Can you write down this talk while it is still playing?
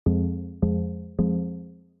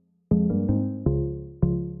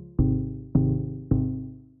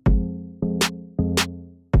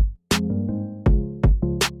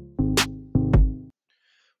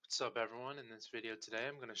What's up everyone? In this video today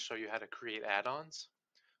I'm going to show you how to create add-ons.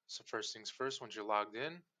 So first things first, once you're logged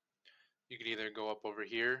in, you can either go up over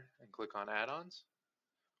here and click on add-ons,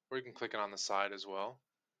 or you can click it on the side as well.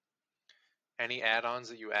 Any add-ons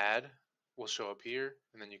that you add will show up here,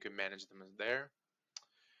 and then you can manage them as there.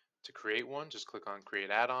 To create one, just click on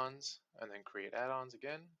Create Add-ons, and then Create Add-ons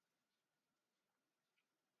again.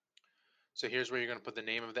 So here's where you're going to put the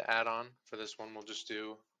name of the add-on. For this one, we'll just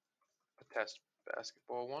do a test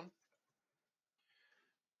basketball one.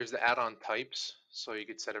 Here's the add-on types, so you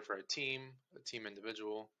could set it for a team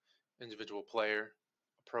individual, individual player,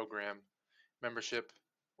 a program, membership,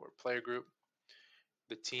 or player group.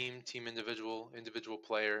 The team individual, individual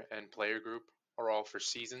player, and player group are all for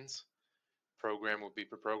seasons. Program will be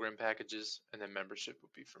for program packages, and then membership will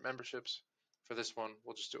be for memberships. For this one,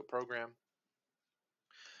 we'll just do a program.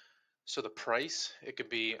 So the price, it could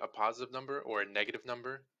be a positive number or a negative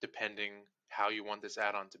number, depending how you want this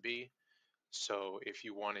add-on to be. So if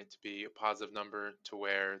you want it to be a positive number to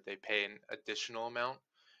where they pay an additional amount,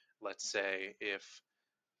 let's say if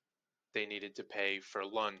they needed to pay for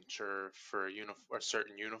lunch or for a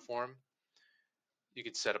certain uniform, you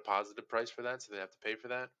could set a positive price for that, so they have to pay for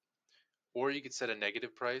that. Or you could set a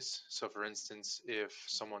negative price. So for instance, if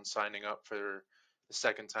someone's signing up for the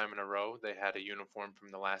second time in a row, they had a uniform from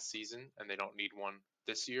the last season and they don't need one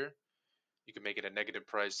this year, you can make it a negative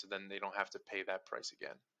price so then they don't have to pay that price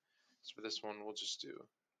again. So for this one, we'll just do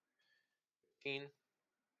 15.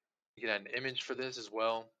 You can add an image for this as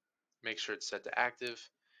well. Make sure it's set to active,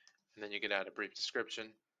 and then you can add a brief description.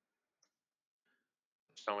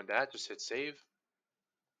 So with that, just hit save.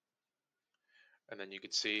 And then you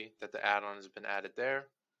can see that the add-on has been added there.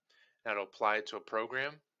 Now to apply it to a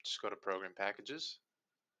program, just go to Program Packages.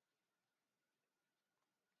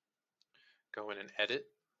 Go in and edit.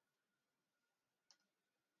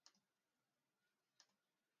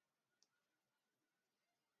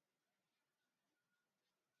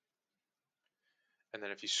 And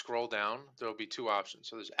then if you scroll down, there will be two options.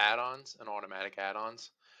 So there's add-ons and automatic add-ons.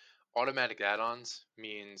 Automatic add-ons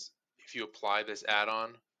means if you apply this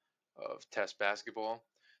add-on of test basketball,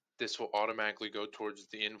 this will automatically go towards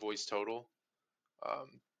the invoice total.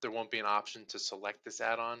 There won't be an option to select this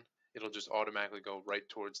add-on. It'll just automatically go right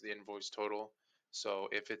towards the invoice total. So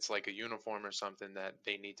if it's like a uniform or something that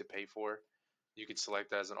they need to pay for, you can select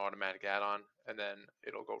that as an automatic add-on, and then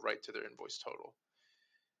it'll go right to their invoice total.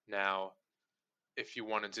 Now, if you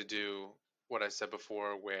wanted to do what I said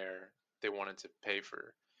before, where they wanted to pay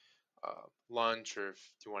for lunch, or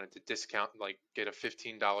if you wanted to discount, like get a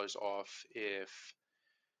 $15 off if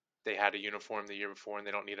they had a uniform the year before and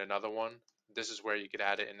they don't need another one, this is where you could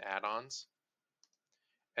add it in add-ons.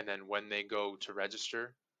 And then when they go to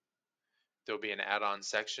register, there'll be an add-on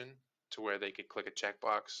section to where they could click a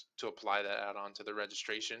checkbox to apply that add-on to the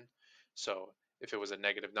registration. So if it was a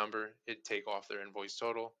negative number, it'd take off their invoice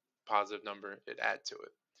total. Positive number, it'd add to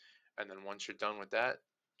it. And then once you're done with that,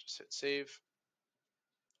 just hit save.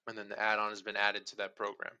 And then the add-on has been added to that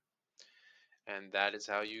program. And that is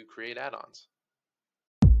how you create add-ons.